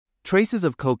Traces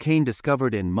of cocaine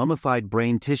discovered in mummified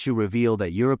brain tissue reveal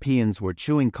that Europeans were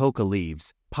chewing coca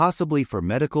leaves, possibly for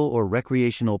medical or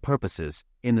recreational purposes,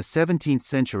 in the 17th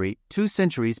century, 2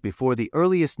 centuries before the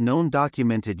earliest known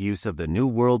documented use of the New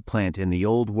World plant in the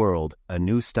Old World, a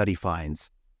new study finds.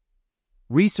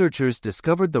 Researchers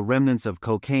discovered the remnants of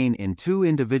cocaine in 2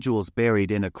 individuals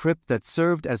buried in a crypt that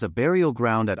served as a burial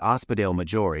ground at Ospedale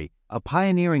Maggiore, a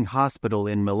pioneering hospital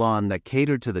in Milan that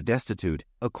catered to the destitute,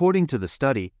 according to the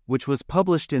study, which was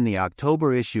published in the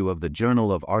October issue of the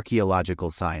Journal of Archaeological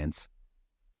Science.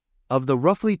 Of the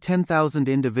roughly 10,000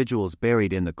 individuals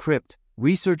buried in the crypt,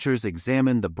 researchers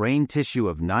examined the brain tissue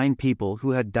of 9 people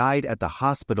who had died at the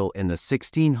hospital in the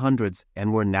 1600s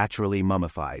and were naturally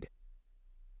mummified.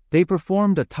 They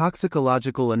performed a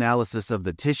toxicological analysis of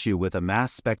the tissue with a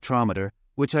mass spectrometer,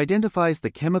 which identifies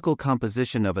the chemical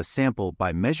composition of a sample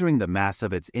by measuring the mass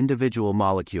of its individual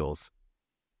molecules.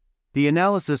 The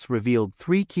analysis revealed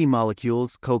 3 key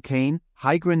molecules, cocaine,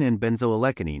 hygrin and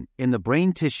benzoylecgonine, in the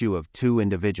brain tissue of 2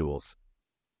 individuals.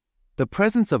 The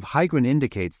presence of hygrin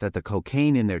indicates that the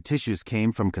cocaine in their tissues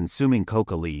came from consuming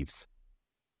coca leaves.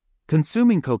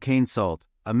 Consuming cocaine salt,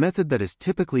 a method that is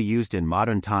typically used in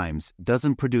modern times,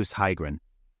 doesn't produce hygrin.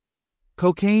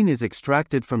 Cocaine is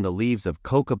extracted from the leaves of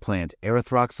coca plant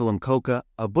Erythroxylum coca,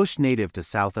 a bush native to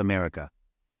South America.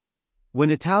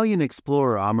 When Italian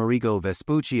explorer Amerigo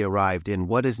Vespucci arrived in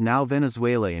what is now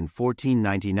Venezuela in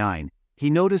 1499,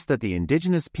 he noticed that the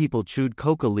indigenous people chewed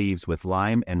coca leaves with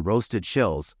lime and roasted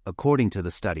shells, according to the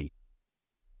study.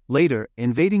 Later,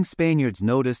 invading Spaniards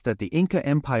noticed that the Inca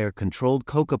Empire controlled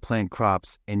coca plant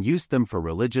crops and used them for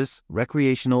religious,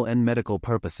 recreational and medical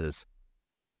purposes.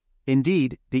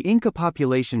 Indeed, the Inca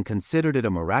population considered it a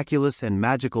miraculous and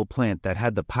magical plant that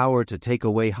had the power to take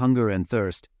away hunger and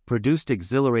thirst, produced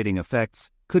exhilarating effects,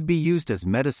 could be used as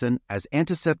medicine, as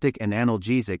antiseptic and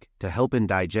analgesic, to help in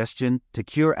digestion, to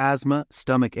cure asthma,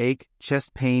 stomach ache,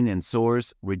 chest pain and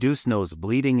sores, reduce nose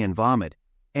bleeding and vomit,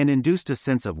 and induced a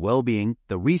sense of well-being,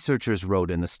 the researchers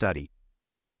wrote in the study.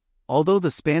 Although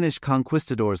the Spanish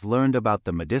conquistadors learned about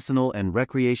the medicinal and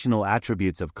recreational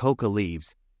attributes of coca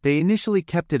leaves, they initially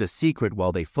kept it a secret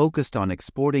while they focused on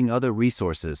exporting other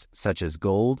resources such as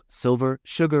gold, silver,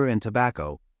 sugar, and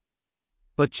tobacco.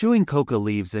 But chewing coca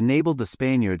leaves enabled the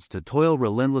Spaniards to toil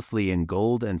relentlessly in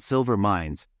gold and silver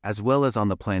mines, as well as on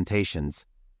the plantations.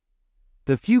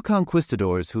 The few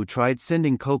conquistadors who tried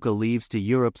sending coca leaves to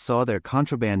Europe saw their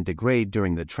contraband degrade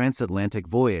during the transatlantic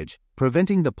voyage,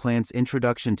 preventing the plant's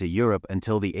introduction to Europe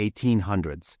until the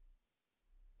 1800s.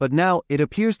 But now, it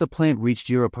appears the plant reached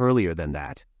Europe earlier than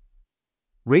that.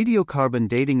 Radiocarbon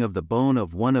dating of the bone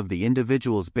of one of the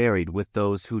individuals buried with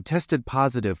those who tested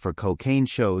positive for cocaine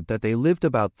showed that they lived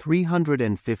about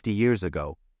 350 years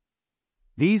ago.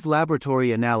 These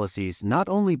laboratory analyses not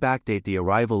only backdate the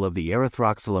arrival of the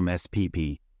Erythroxylum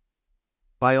spp.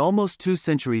 by almost 2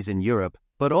 centuries in Europe,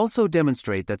 but also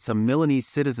demonstrate that some Milanese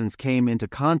citizens came into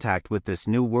contact with this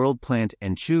New World plant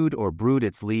and chewed or brewed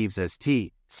its leaves as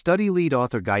tea. Study lead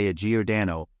author Gaia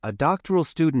Giordano, a doctoral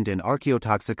student in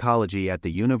archaeotoxicology at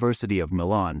the University of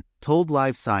Milan, told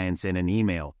Live Science in an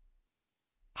email.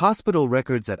 Hospital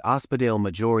records at Ospedale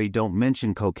Maggiore don't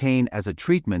mention cocaine as a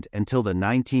treatment until the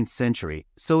 19th century,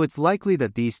 so it's likely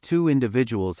that these 2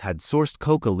 individuals had sourced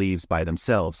coca leaves by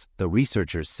themselves, the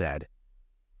researchers said.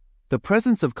 The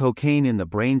presence of cocaine in the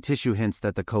brain tissue hints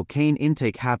that the cocaine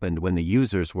intake happened when the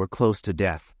users were close to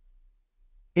death.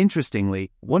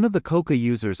 Interestingly, one of the coca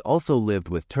users also lived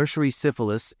with tertiary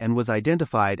syphilis and was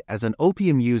identified as an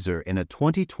opium user in a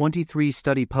 2023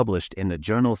 study published in the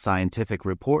journal Scientific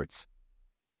Reports.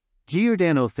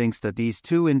 Giordano thinks that these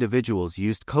 2 individuals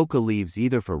used coca leaves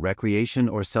either for recreation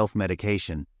or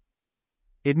self-medication.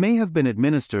 It may have been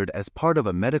administered as part of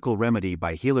a medical remedy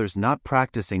by healers not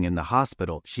practicing in the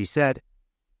hospital, she said.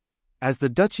 As the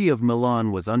Duchy of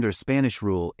Milan was under Spanish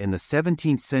rule in the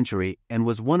 17th century and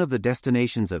was one of the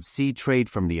destinations of sea trade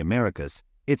from the Americas,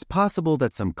 it's possible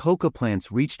that some coca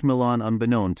plants reached Milan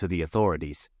unbeknown to the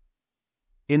authorities.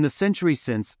 In the century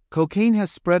since, cocaine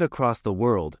has spread across the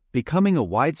world, becoming a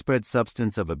widespread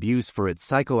substance of abuse for its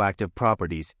psychoactive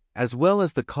properties, as well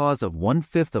as the cause of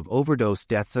 1/5 of overdose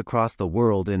deaths across the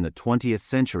world in the 20th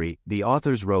century, the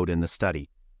authors wrote in the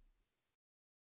study.